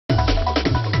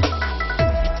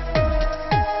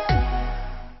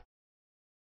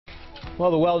Well,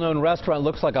 the well-known restaurant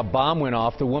looks like a bomb went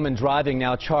off. The woman driving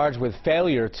now charged with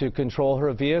failure to control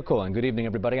her vehicle. And good evening,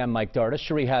 everybody. I'm Mike Dardis.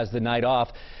 Cherie has the night off.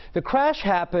 The crash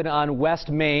happened on West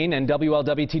Main, and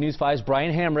WLWT News 5's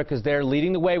Brian Hamrick is there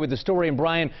leading the way with the story. And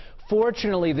Brian,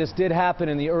 fortunately, this did happen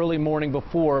in the early morning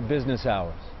before business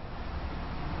hours.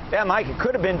 Yeah, Mike, it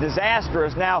could have been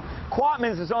disastrous. Now,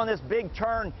 Quatman's is on this big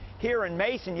turn here in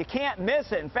Mason. You can't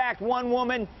miss it. In fact, one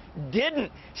woman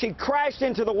didn't. She crashed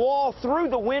into the wall, through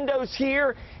the windows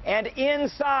here, and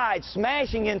inside,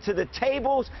 smashing into the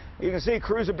tables. You can see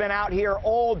crews have been out here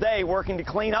all day working to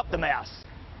clean up the mess.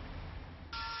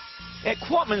 At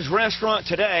Quatman's restaurant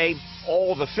today,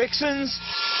 all the fixins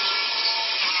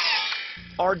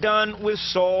are done with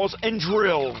saws and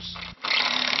drills.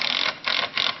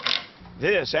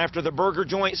 This after the burger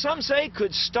joint some say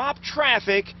could stop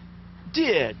traffic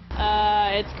did.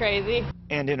 It's crazy.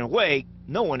 And in a way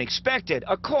no one expected.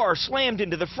 A car slammed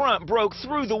into the front, broke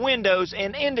through the windows,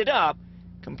 and ended up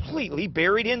completely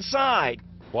buried inside.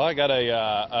 Well, I got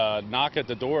a knock at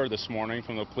the door this morning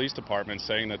from the police department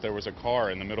saying that there was a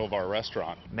car in the middle of our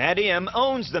restaurant. Matt M.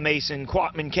 owns the Mason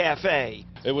Quatman Cafe.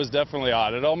 It was definitely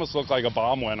odd. It almost looked like a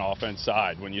bomb went off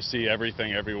inside when you see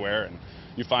everything everywhere and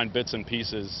you find bits and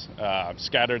pieces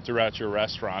scattered throughout your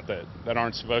restaurant that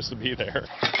aren't supposed to be there.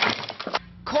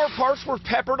 Car parts were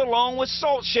peppered along with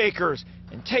salt shakers,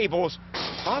 and tables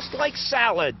tossed like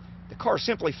salad. The car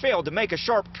simply failed to make a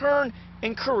sharp turn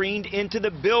and careened into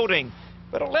the building,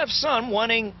 but it left some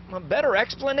wanting a better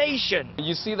explanation.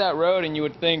 You see that road and you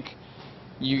would think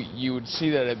you would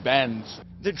see that it bends.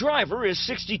 The driver is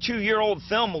 62-year-old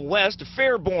Thelma West of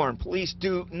Fairborn. Police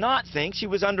do not think she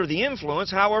was under the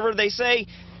influence. However, they say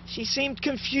she seemed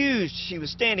confused. She was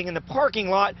standing in the parking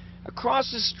lot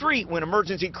across the street when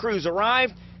emergency crews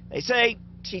arrived. They say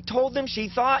she told them she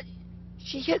thought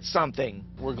she hit something.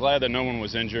 We're glad that no one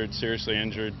was injured, seriously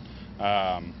injured,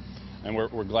 and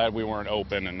we're glad we weren't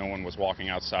open and no one was walking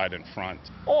outside in front.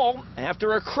 All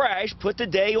after a crash put the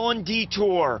day on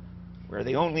detour, where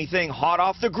the only thing hot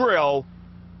off the grill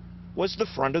was the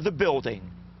front of the building.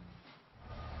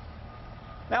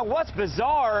 Now, what's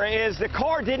bizarre is the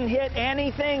car didn't hit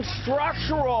anything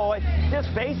structural. It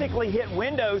just basically hit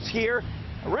windows here.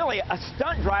 Really, a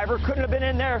stunt driver couldn't have been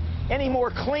in there any more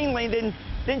cleanly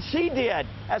than she did.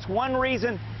 That's one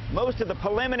reason most of the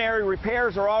preliminary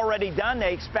repairs are already done.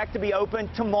 They expect to be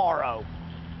open tomorrow.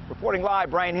 Reporting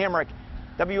live, Brian Hamrick,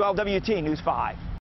 WLWT News 5.